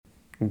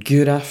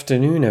Good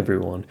afternoon,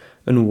 everyone,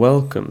 and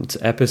welcome to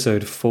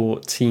episode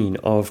 14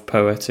 of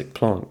Poetic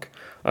Plonk.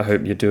 I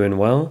hope you're doing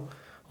well.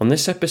 On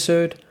this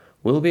episode,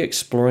 we'll be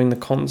exploring the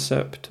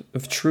concept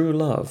of true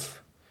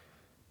love.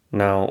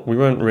 Now, we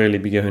won't really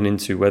be going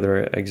into whether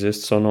it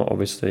exists or not.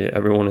 Obviously,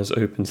 everyone is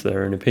open to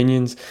their own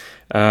opinions.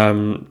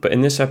 But in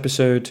this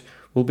episode,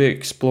 we'll be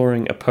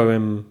exploring a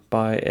poem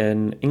by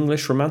an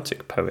English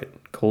romantic poet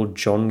called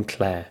John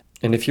Clare.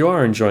 And if you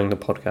are enjoying the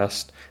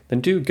podcast,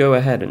 then do go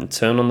ahead and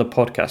turn on the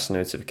podcast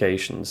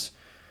notifications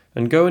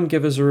and go and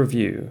give us a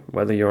review,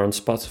 whether you're on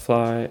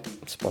Spotify,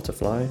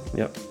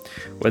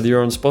 whether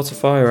you're on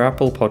Spotify or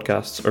Apple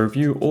Podcasts. A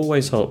review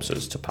always helps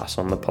us to pass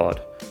on the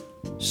pod.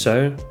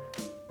 So,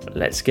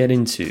 let's get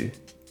into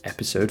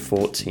episode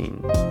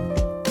 14.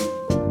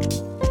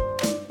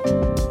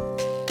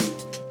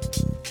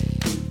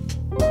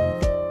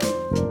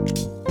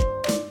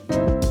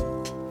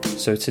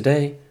 So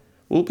today,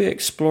 we'll be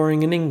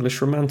exploring an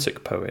English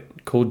romantic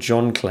poet called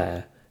John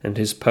Clare and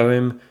his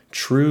poem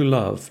True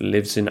Love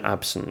Lives in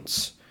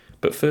Absence.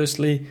 But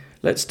firstly,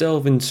 let's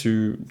delve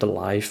into the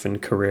life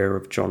and career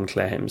of John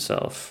Clare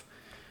himself.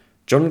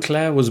 John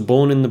Clare was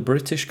born in the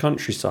British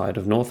countryside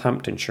of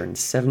Northamptonshire in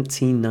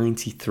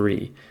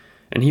 1793,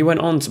 and he went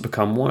on to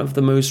become one of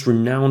the most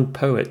renowned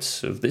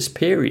poets of this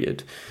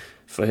period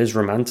for his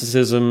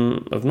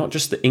romanticism of not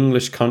just the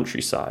English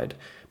countryside,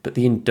 but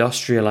the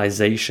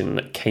industrialization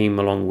that came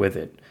along with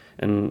it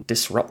and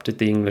disrupted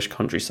the English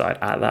countryside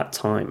at that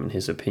time, in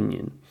his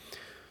opinion.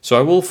 So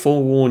I will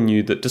forewarn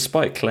you that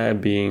despite Clare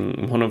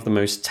being one of the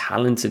most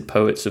talented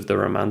poets of the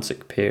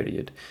Romantic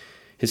period,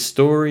 his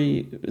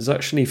story is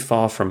actually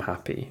far from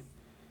happy.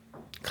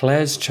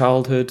 Clare's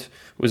childhood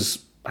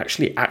was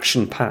actually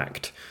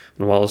action-packed,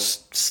 and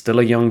whilst still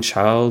a young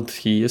child,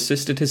 he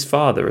assisted his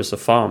father as a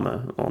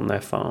farmer on their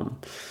farm.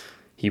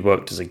 He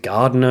worked as a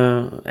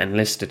gardener,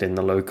 enlisted in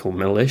the local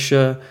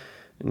militia,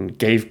 and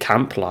gave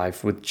camp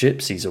life with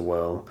gypsies a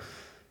whirl,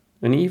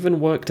 and even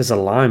worked as a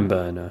lime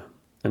burner.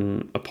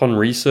 And upon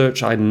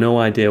research, I had no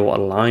idea what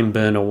a lime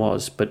burner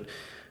was, but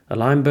a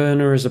lime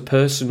burner is a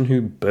person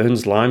who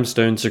burns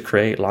limestone to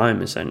create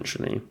lime,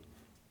 essentially.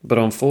 But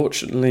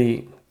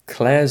unfortunately,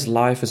 Clare's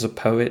life as a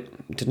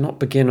poet did not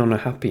begin on a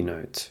happy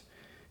note.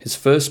 His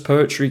first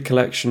poetry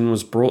collection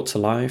was brought to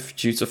life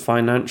due to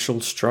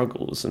financial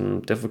struggles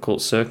and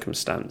difficult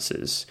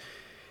circumstances.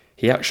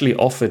 He actually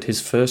offered his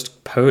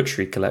first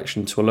poetry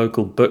collection to a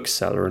local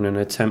bookseller in an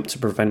attempt to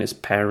prevent his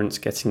parents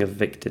getting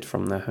evicted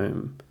from their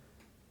home.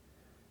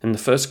 In the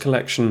first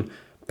collection,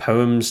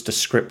 Poems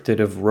Descriptive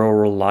of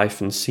Rural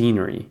Life and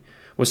Scenery,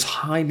 was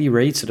highly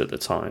rated at the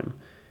time,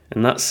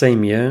 and that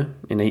same year,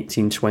 in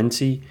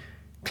 1820,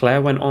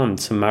 Clare went on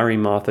to marry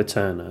Martha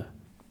Turner.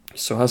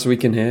 So as we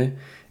can hear,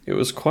 it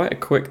was quite a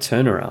quick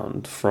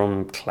turnaround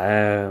from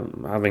Clare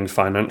having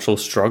financial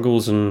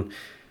struggles and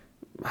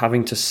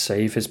having to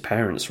save his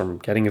parents from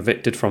getting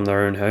evicted from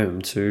their own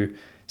home to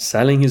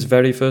selling his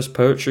very first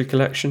poetry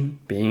collection,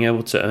 being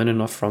able to earn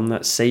enough from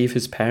that, save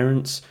his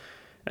parents,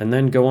 and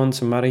then go on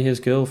to marry his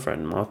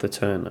girlfriend, Martha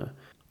Turner.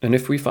 And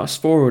if we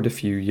fast forward a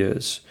few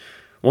years,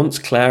 once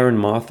Clare and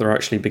Martha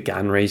actually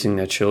began raising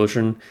their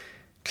children,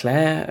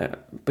 Clare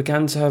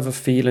began to have a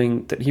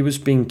feeling that he was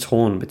being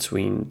torn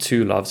between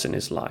two loves in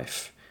his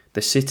life,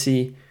 the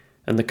city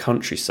and the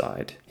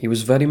countryside. He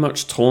was very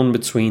much torn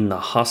between the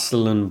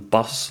hustle and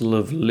bustle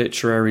of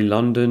literary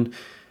London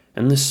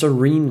and the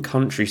serene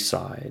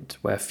countryside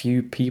where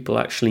few people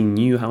actually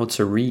knew how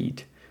to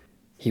read.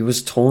 He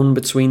was torn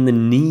between the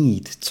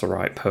need to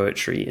write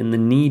poetry and the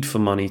need for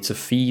money to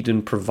feed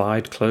and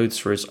provide clothes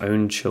for his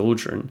own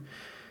children.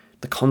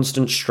 The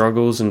constant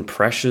struggles and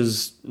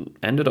pressures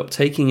ended up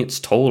taking its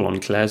toll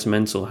on Clare's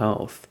mental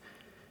health.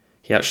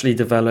 He actually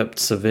developed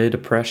severe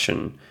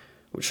depression,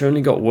 which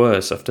only got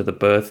worse after the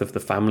birth of the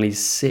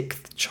family's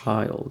sixth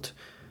child.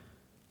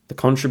 The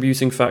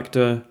contributing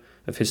factor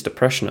of his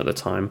depression at the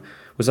time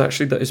was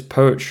actually that his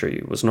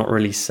poetry was not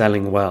really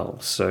selling well,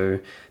 so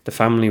the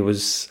family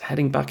was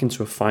heading back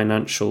into a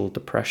financial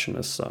depression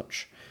as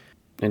such.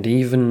 And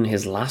even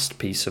his last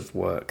piece of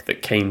work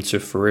that came to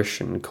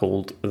fruition,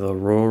 called The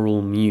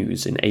Rural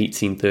Muse in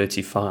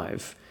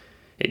 1835,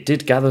 it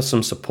did gather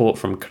some support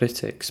from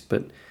critics,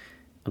 but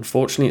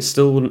unfortunately, it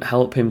still wouldn't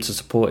help him to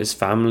support his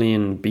family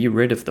and be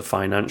rid of the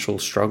financial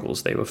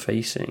struggles they were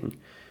facing.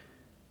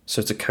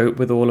 So to cope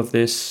with all of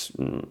this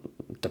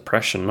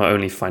depression, not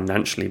only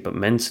financially but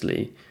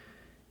mentally,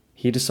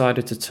 he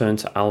decided to turn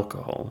to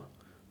alcohol,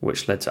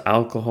 which led to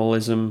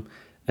alcoholism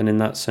and, in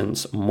that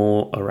sense,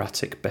 more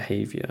erratic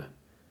behaviour.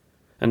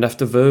 And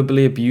after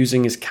verbally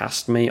abusing his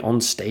castmate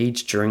on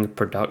stage during a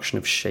production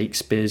of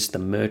Shakespeare's The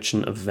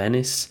Merchant of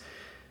Venice,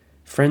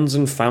 friends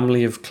and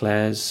family of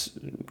Clare's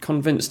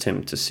convinced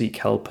him to seek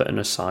help at an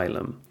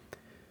asylum.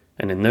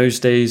 And in those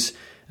days,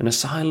 an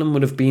asylum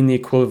would have been the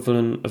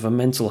equivalent of a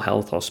mental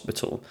health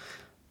hospital,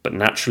 but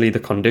naturally the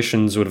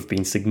conditions would have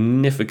been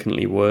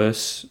significantly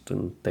worse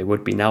than they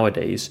would be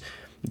nowadays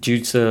due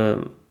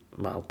to,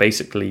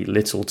 basically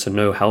little to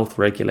no health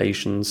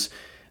regulations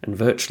and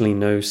virtually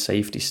no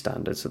safety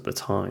standards at the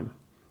time.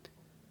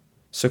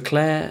 So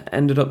Clare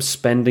ended up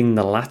spending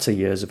the latter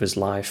years of his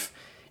life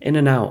in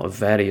and out of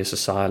various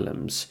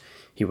asylums.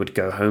 He would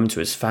go home to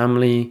his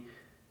family,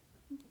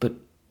 but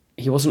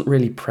he wasn't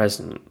really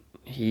present.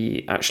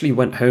 He actually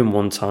went home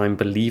one time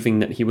believing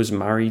that he was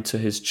married to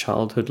his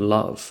childhood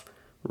love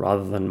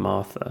rather than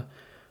Martha,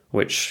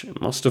 which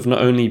must have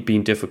not only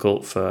been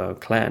difficult for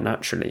Clare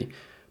naturally,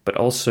 but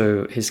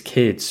also his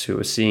kids who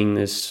were seeing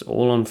this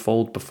all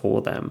unfold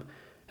before them,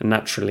 and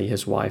naturally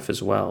his wife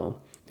as well,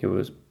 who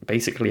was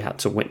basically had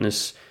to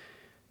witness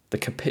the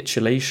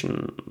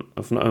capitulation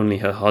of not only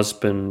her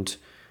husband,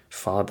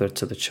 father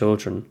to the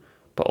children,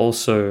 but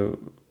also,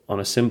 on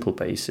a simple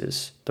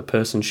basis, the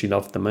person she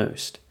loved the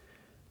most.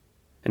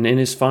 And in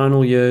his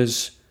final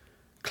years,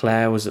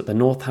 Clare was at the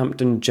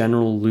Northampton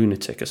General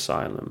Lunatic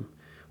Asylum,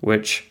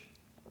 which,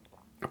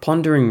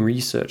 upon doing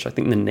research, I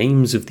think the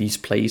names of these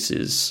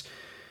places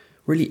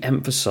really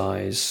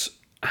emphasize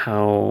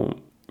how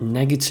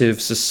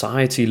negative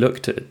society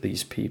looked at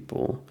these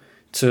people.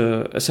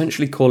 To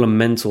essentially call a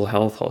mental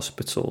health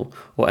hospital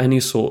or any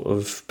sort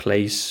of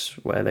place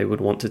where they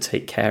would want to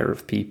take care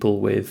of people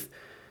with,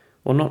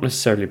 well, not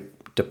necessarily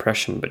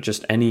depression, but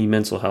just any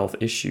mental health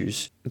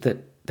issues, that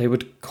they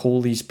would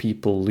call these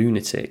people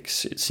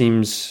lunatics. It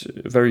seems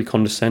very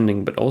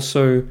condescending, but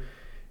also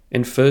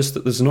infers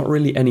that there's not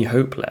really any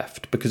hope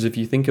left, because if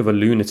you think of a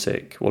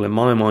lunatic, well, in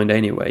my mind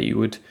anyway, you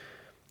would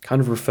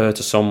kind of refer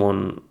to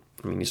someone,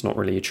 I mean, he's not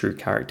really a true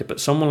character, but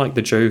someone like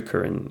the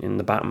Joker in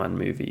the Batman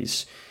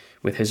movies,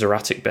 with his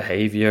erratic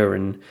behavior,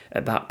 and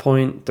at that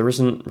point, there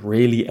isn't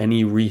really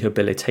any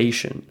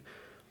rehabilitation.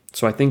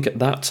 So I think at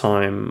that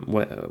time,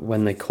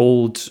 when they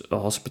called a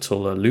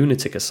hospital a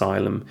lunatic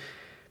asylum,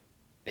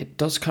 it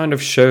does kind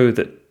of show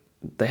that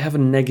they have a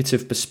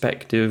negative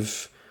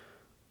perspective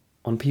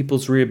on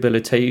people's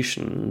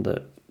rehabilitation,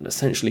 that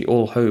essentially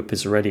all hope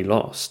is already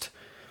lost.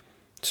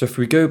 So if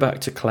we go back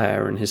to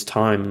Clare and his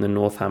time in the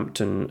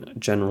Northampton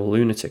General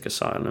Lunatic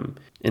Asylum,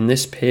 in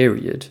this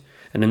period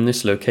and in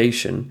this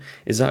location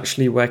is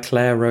actually where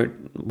Clare wrote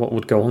what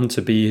would go on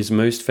to be his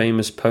most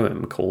famous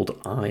poem called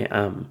I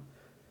Am.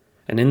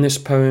 And in this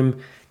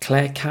poem,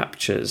 Clare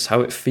captures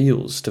how it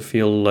feels to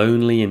feel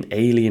lonely and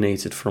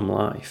alienated from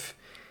life.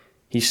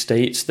 He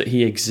states that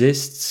he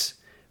exists,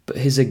 but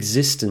his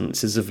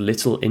existence is of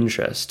little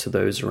interest to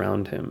those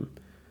around him.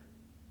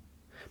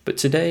 But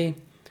today,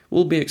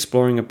 we'll be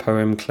exploring a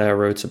poem Clare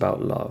wrote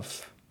about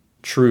love,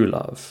 true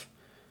love.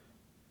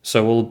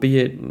 So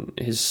albeit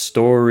his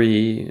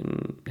story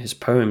and his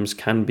poems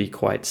can be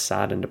quite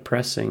sad and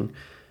depressing,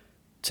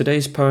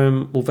 today's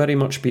poem will very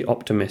much be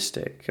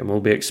optimistic and we'll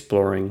be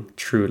exploring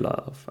true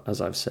love,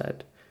 as I've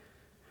said.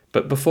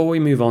 But before we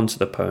move on to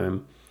the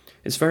poem,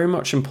 it's very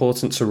much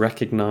important to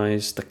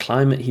recognise the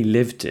climate he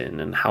lived in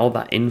and how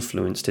that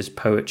influenced his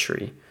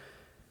poetry.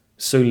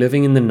 So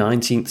living in the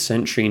 19th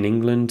century in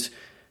England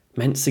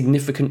meant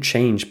significant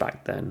change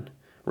back then,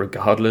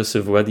 regardless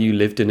of whether you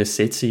lived in a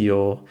city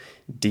or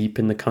deep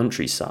in the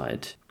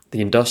countryside.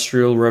 The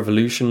Industrial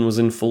Revolution was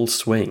in full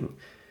swing,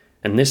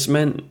 and this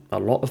meant a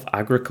lot of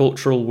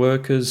agricultural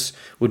workers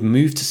would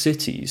move to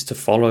cities to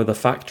follow the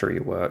factory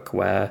work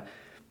where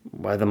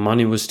the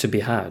money was to be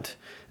had,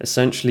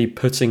 essentially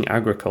putting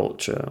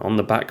agriculture on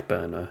the back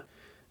burner.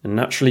 And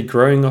naturally,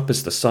 growing up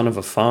as the son of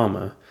a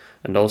farmer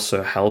and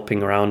also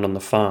helping around on the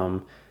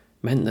farm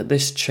meant that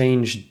this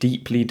change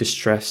deeply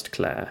distressed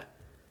Clare.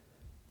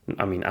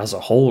 I mean, as a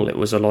whole, it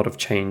was a lot of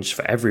change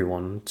for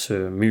everyone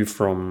to move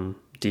from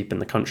deep in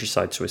the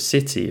countryside to a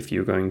city if you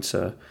were going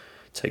to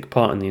take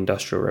part in the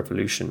Industrial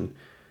Revolution.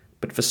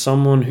 But for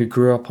someone who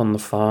grew up on the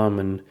farm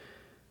and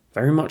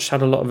very much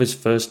had a lot of his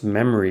first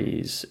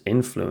memories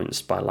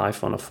influenced by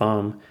life on a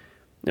farm,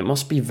 it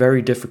must be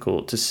very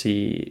difficult to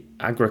see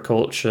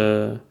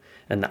agriculture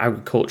and the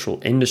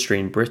agricultural industry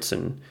in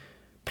Britain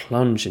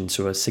plunge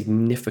into a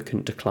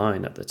significant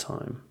decline at the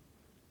time.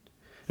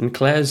 And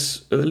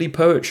Clare's early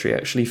poetry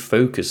actually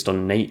focused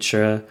on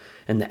nature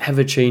and the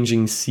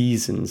ever-changing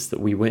seasons that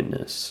we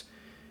witness.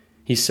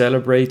 He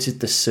celebrated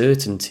the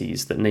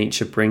certainties that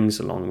nature brings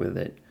along with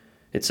it.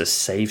 It's a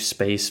safe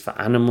space for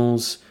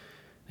animals,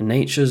 and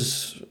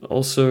nature's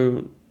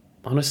also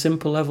on a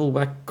simple level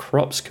where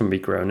crops can be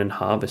grown and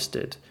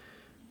harvested,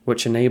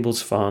 which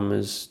enables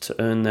farmers to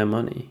earn their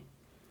money.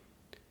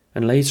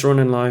 And later on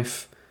in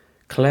life,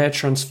 Clare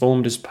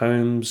transformed his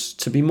poems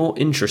to be more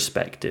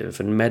introspective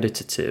and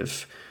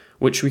meditative,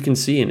 which we can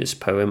see in his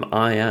poem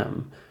I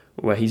Am,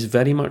 where he's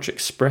very much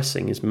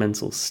expressing his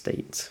mental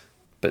state.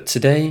 But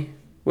today,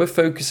 we're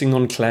focusing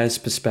on Clare's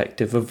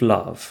perspective of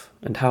love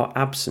and how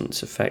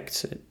absence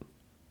affects it.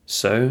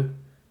 So,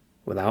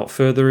 without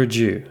further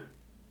ado,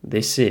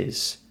 this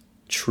is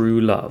True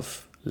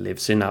Love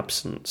Lives in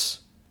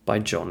Absence by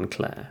John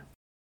Clare.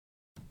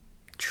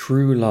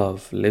 True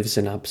love lives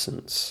in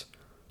absence.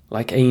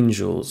 Like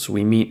angels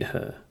we meet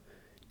her,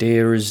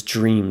 dear as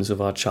dreams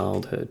of our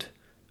childhood,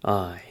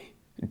 aye,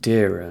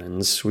 dearer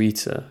and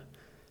sweeter.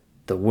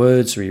 The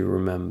words we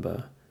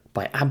remember,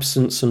 by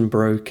absence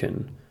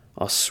unbroken,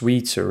 are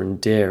sweeter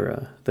and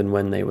dearer than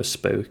when they were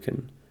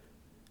spoken.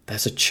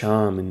 There's a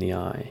charm in the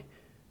eye,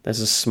 there's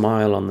a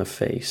smile on the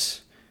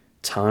face.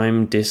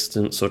 Time,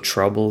 distance, or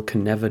trouble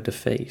can never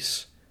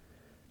deface.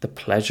 The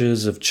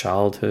pleasures of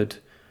childhood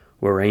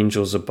were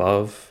angels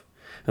above,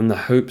 and the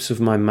hopes of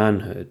my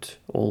manhood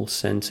all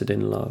centered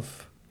in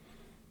love.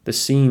 The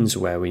scenes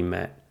where we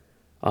met,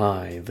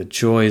 aye, the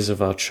joys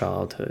of our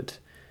childhood,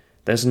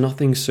 there's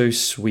nothing so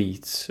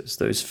sweet as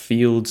those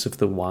fields of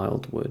the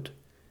wildwood,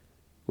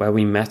 where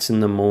we met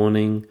in the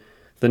morning,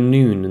 the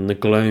noon and the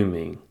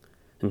gloaming,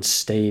 and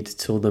stayed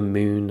till the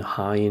moon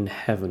high in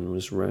heaven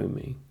was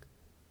roaming.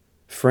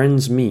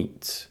 Friends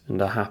meet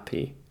and are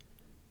happy,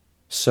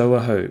 so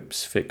are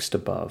hopes fixed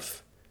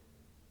above,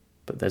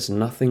 but there's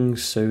nothing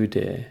so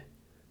dear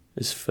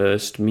as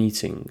first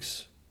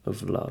meetings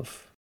of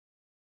love.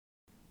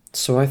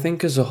 So I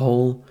think as a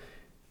whole,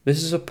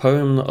 this is a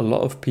poem that a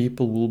lot of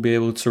people will be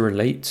able to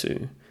relate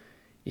to,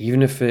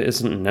 even if it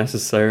isn't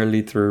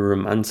necessarily through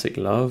romantic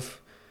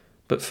love,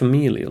 but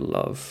familial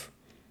love.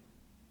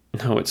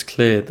 Now it's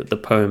clear that the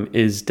poem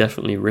is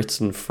definitely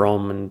written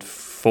from and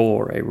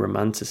for a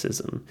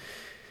romanticism,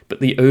 but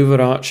the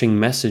overarching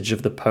message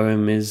of the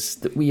poem is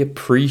that we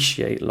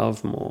appreciate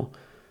love more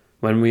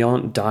when we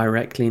aren't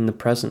directly in the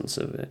presence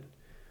of it.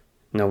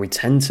 Now we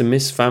tend to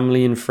miss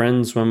family and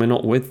friends when we're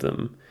not with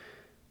them,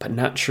 but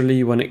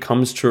naturally, when it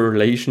comes to a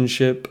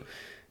relationship,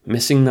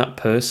 missing that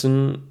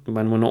person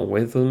when we're not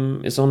with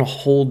them is on a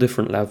whole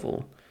different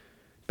level,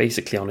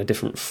 basically on a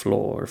different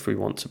floor if we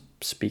want to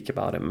speak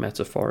about it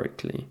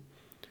metaphorically.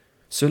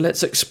 So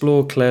let's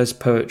explore Claire's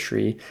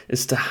poetry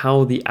as to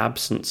how the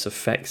absence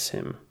affects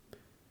him.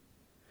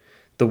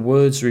 The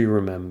words we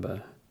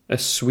remember are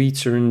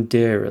sweeter and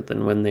dearer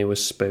than when they were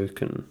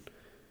spoken.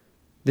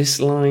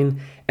 This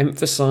line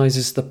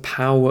emphasizes the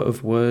power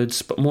of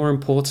words, but more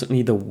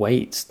importantly, the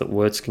weight that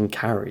words can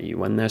carry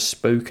when they're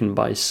spoken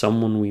by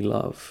someone we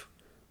love.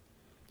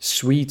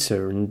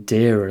 Sweeter and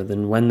dearer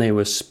than when they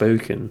were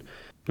spoken.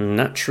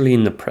 Naturally,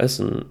 in the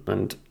present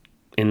and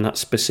in that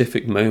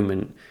specific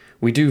moment,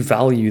 we do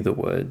value the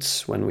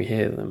words when we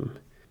hear them.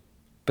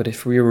 But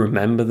if we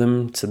remember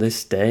them to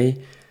this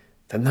day,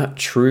 then that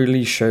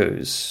truly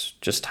shows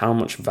just how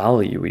much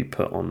value we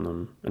put on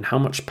them and how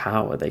much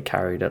power they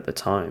carried at the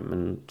time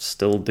and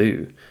still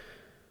do.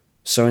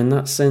 So in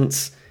that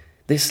sense,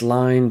 this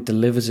line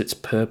delivers its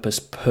purpose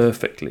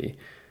perfectly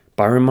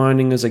by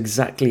reminding us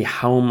exactly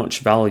how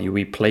much value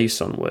we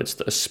place on words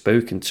that are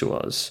spoken to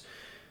us.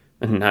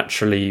 And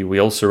naturally, we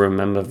also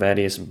remember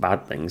various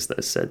bad things that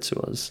are said to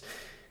us.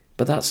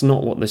 But that's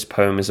not what this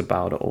poem is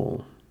about at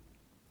all.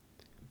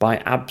 By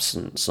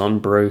absence,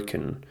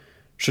 unbroken,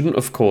 shouldn't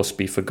of course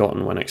be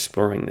forgotten when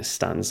exploring this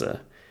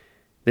stanza.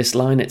 This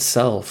line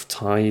itself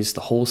ties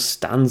the whole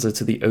stanza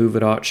to the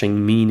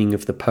overarching meaning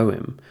of the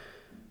poem,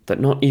 that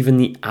not even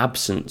the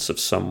absence of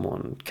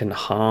someone can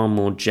harm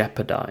or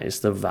jeopardize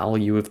the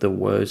value of the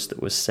words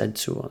that were said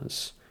to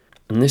us.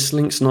 And this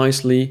links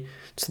nicely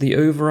to the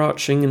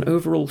overarching and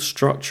overall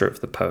structure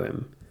of the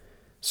poem.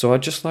 So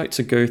I'd just like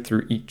to go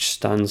through each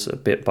stanza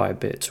bit by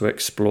bit to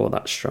explore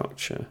that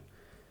structure.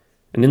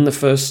 And in the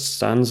first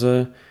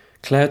stanza,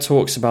 Claire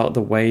talks about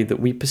the way that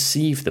we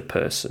perceive the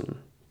person,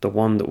 the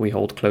one that we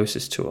hold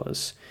closest to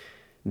us,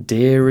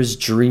 dear as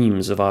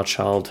dreams of our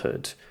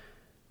childhood.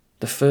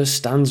 The first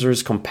stanza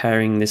is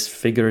comparing this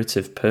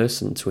figurative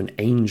person to an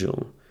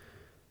angel.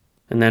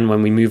 And then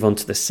when we move on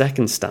to the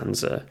second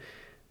stanza,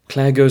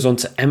 Claire goes on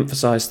to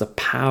emphasize the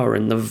power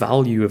and the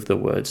value of the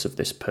words of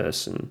this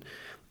person,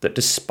 that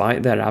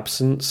despite their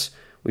absence,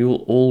 we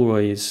will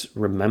always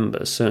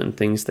remember certain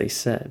things they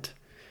said.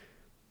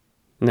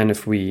 And then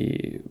if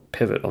we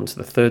pivot onto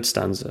the third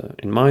stanza,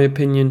 in my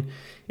opinion,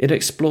 it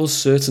explores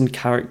certain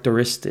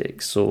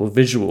characteristics or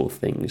visual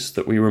things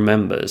that we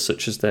remember,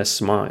 such as their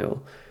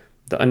smile,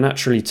 that are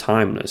naturally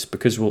timeless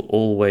because we'll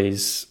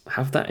always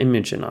have that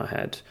image in our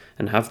head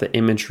and have the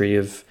imagery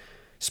of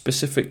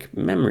specific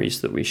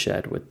memories that we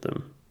shared with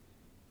them.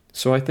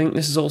 So I think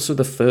this is also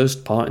the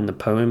first part in the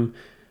poem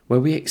where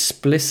we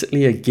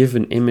explicitly are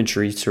given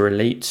imagery to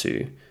relate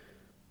to.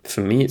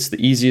 For me, it's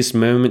the easiest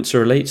moment to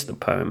relate to the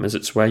poem, as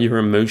it's where you're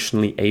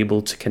emotionally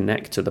able to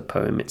connect to the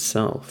poem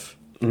itself.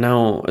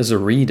 Now, as a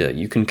reader,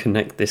 you can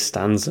connect this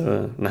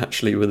stanza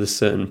naturally with a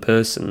certain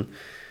person,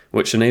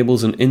 which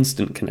enables an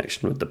instant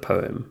connection with the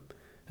poem,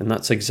 and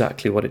that's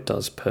exactly what it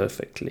does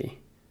perfectly.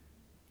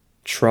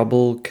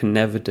 Trouble can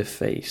never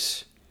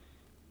deface.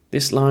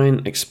 This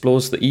line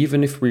explores that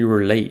even if we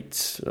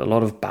relate a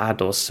lot of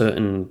bad or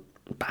certain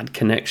bad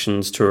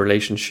connections to a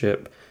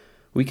relationship,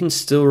 we can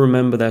still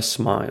remember their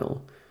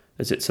smile,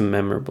 as it's a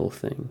memorable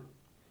thing.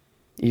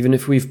 Even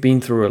if we've been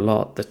through a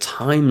lot, the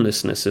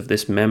timelessness of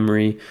this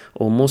memory,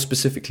 or more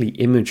specifically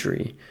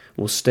imagery,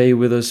 will stay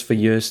with us for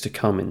years to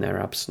come in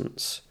their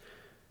absence.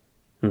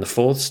 And the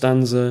fourth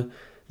stanza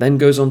then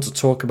goes on to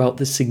talk about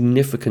the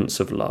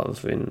significance of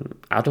love in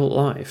adult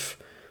life.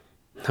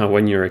 Now,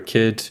 when you're a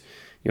kid,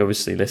 you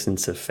obviously listen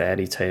to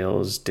fairy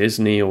tales,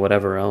 Disney, or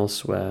whatever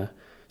else, where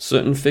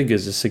certain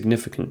figures are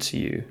significant to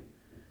you.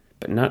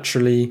 But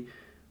naturally,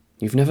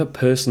 you've never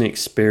personally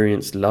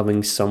experienced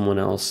loving someone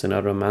else in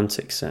a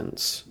romantic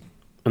sense.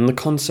 And the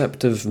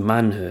concept of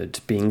manhood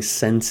being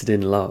centered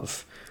in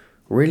love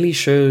really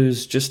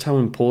shows just how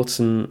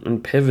important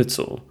and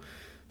pivotal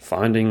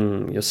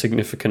finding your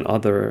significant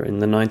other in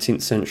the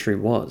 19th century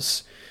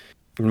was.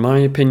 In my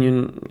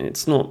opinion,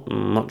 it's not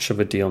much of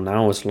a deal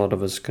now, as a lot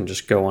of us can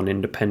just go on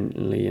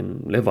independently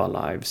and live our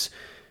lives.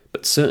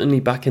 But certainly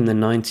back in the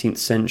 19th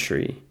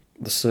century,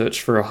 the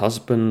search for a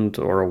husband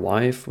or a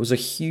wife was a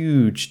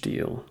huge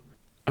deal.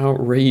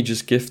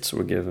 Outrageous gifts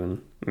were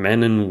given.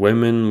 Men and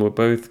women were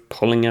both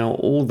pulling out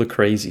all the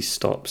crazy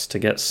stops to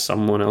get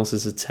someone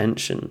else's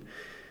attention,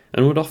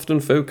 and would often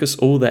focus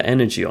all their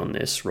energy on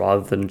this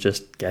rather than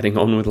just getting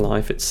on with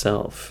life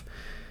itself.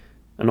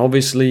 And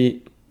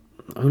obviously,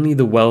 only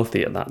the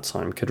wealthy at that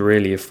time could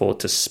really afford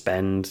to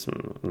spend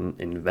and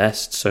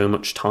invest so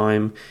much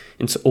time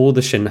into all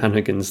the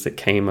shenanigans that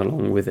came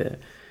along with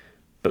it.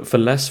 But for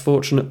less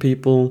fortunate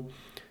people,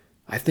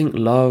 I think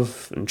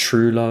love and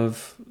true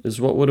love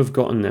is what would have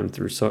gotten them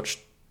through such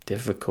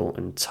difficult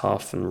and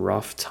tough and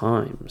rough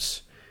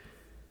times.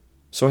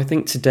 So I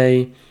think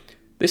today,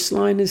 this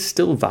line is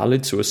still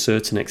valid to a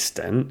certain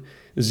extent,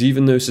 as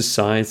even though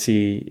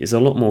society is a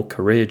lot more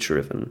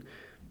career-driven,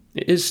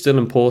 it is still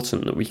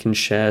important that we can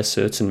share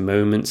certain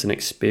moments and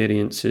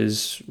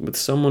experiences with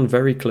someone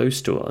very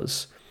close to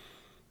us.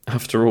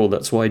 After all,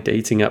 that's why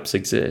dating apps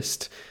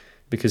exist,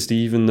 because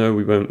even though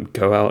we won't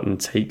go out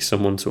and take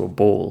someone to a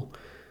ball,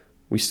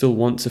 we still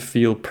want to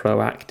feel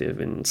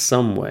proactive in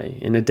some way,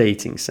 in a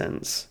dating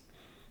sense.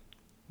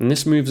 And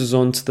this moves us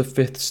on to the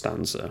fifth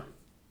stanza.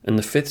 And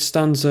the fifth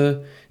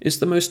stanza is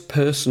the most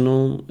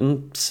personal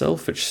and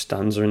selfish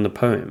stanza in the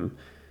poem,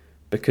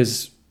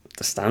 because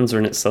the stanza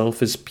in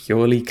itself is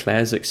purely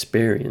Claire's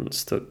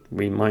experience that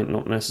we might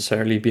not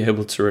necessarily be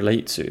able to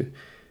relate to.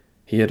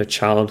 He had a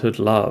childhood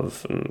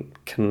love and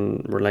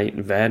can relate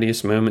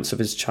various moments of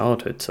his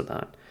childhood to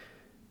that.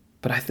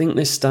 But I think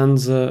this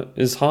stanza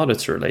is harder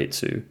to relate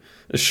to.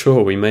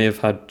 Sure, we may have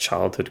had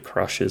childhood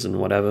crushes and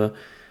whatever,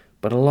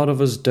 but a lot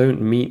of us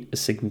don't meet a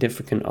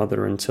significant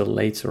other until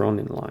later on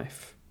in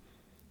life.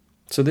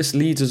 So this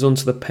leads us on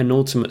to the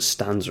penultimate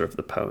stanza of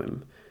the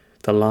poem,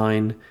 the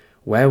line,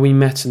 "Where we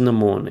met in the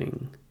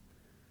morning,"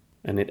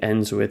 and it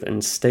ends with,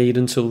 "and stayed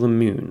until the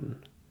moon,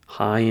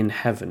 high in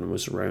heaven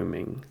was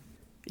roaming."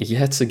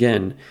 Yet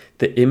again,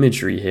 the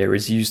imagery here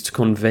is used to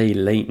convey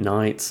late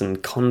nights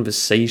and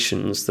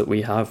conversations that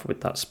we have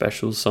with that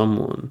special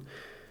someone.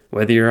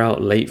 Whether you're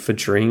out late for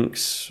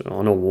drinks,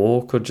 on a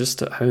walk, or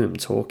just at home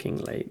talking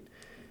late.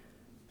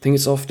 I think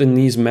it's often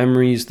these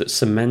memories that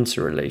cement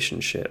a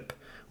relationship,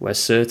 where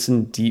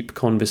certain deep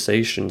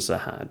conversations are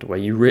had, where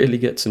you really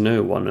get to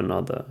know one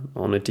another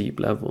on a deep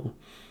level.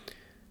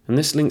 And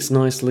this links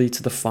nicely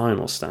to the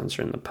final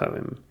stanza in the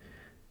poem.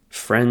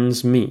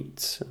 "Friends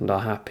meet and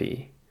are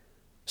happy,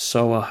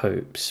 so are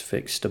hopes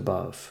fixed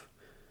above,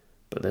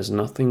 but there's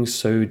nothing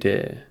so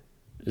dear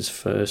as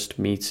first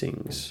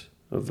meetings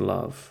of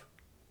love."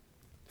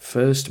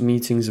 First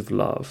meetings of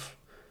love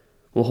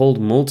will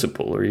hold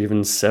multiple or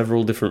even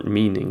several different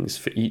meanings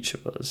for each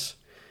of us.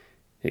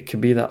 It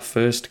could be that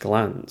first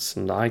glance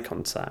and eye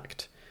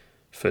contact,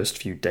 first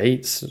few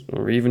dates,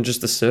 or even just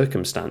the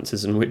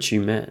circumstances in which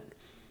you met.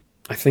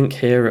 I think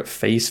here at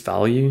face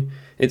value,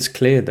 it's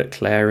clear that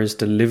Claire is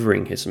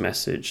delivering his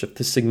message of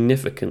the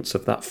significance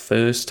of that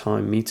first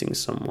time meeting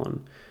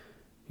someone.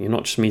 You're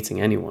not just meeting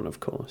anyone, of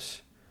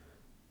course.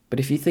 But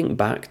if you think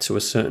back to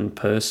a certain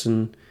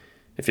person,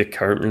 if you're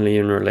currently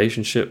in a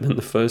relationship, then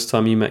the first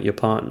time you met your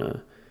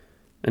partner,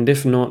 and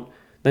if not,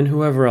 then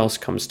whoever else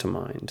comes to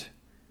mind.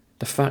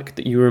 The fact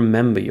that you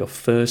remember your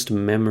first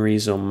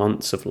memories or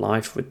months of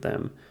life with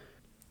them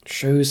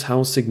shows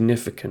how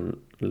significant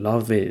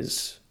love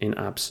is in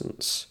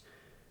absence.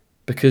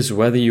 Because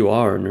whether you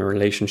are in a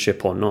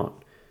relationship or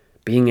not,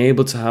 being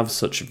able to have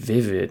such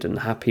vivid and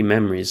happy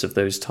memories of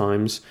those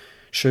times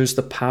shows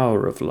the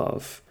power of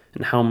love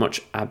and how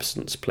much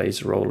absence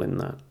plays a role in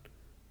that.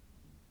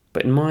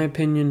 But in my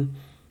opinion,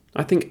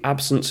 I think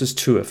absence has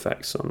two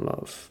effects on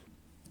love.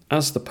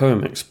 As the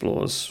poem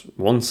explores,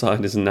 one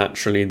side is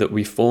naturally that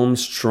we form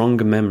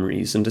stronger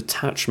memories and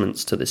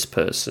attachments to this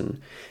person,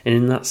 and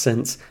in that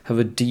sense have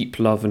a deep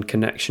love and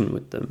connection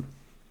with them.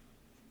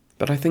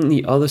 But I think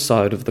the other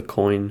side of the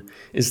coin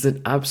is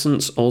that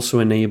absence also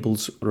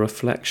enables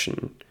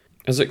reflection,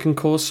 as it can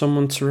cause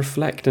someone to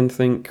reflect and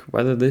think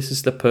whether this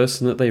is the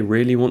person that they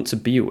really want to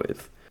be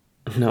with.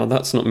 Now,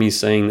 that's not me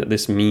saying that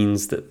this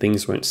means that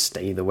things won't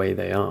stay the way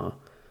they are,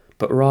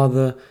 but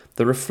rather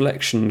the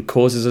reflection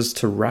causes us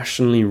to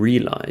rationally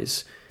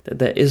realize that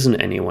there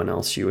isn't anyone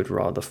else you would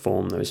rather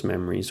form those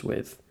memories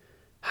with,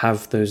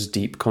 have those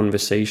deep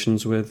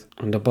conversations with,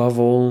 and above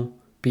all,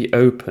 be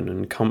open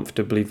and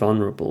comfortably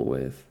vulnerable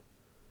with.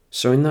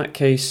 So in that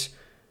case,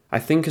 I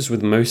think as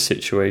with most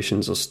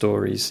situations or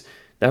stories,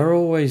 there are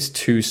always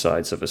two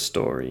sides of a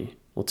story,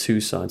 or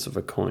two sides of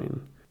a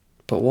coin.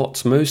 But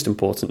what's most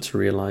important to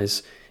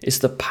realize is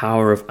the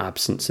power of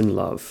absence in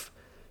love.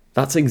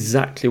 That's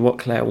exactly what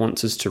Claire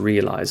wants us to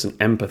realize and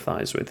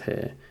empathize with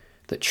here,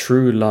 that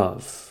true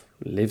love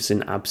lives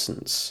in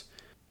absence.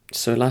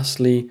 So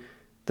lastly,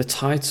 The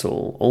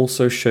title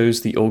also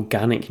shows the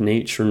organic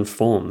nature and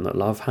form that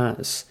love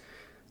has.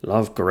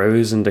 Love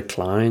grows and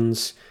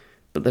declines,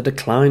 but the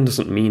decline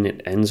doesn't mean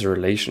it ends a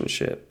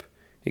relationship.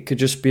 It could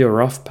just be a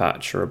rough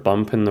patch or a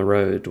bump in the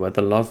road where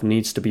the love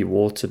needs to be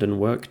watered and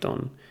worked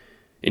on.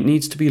 It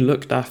needs to be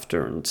looked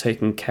after and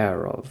taken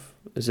care of,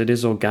 as it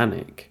is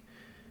organic.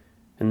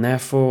 And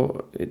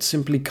therefore, it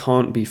simply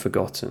can't be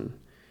forgotten.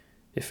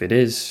 If it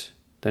is,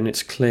 then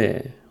it's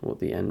clear what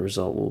the end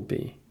result will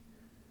be.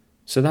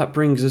 So that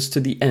brings us to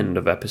the end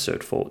of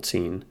episode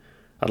 14.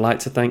 I'd like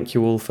to thank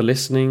you all for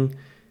listening,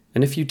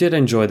 and if you did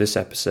enjoy this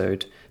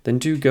episode, then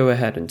do go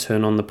ahead and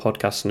turn on the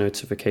podcast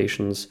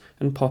notifications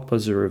and pop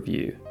us a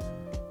review.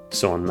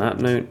 So on that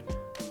note,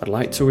 I'd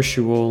like to wish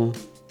you all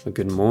a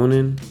good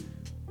morning,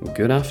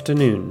 good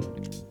afternoon,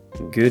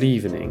 good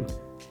evening,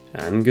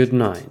 and good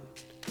night.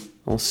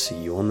 I'll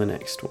see you on the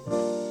next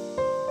one.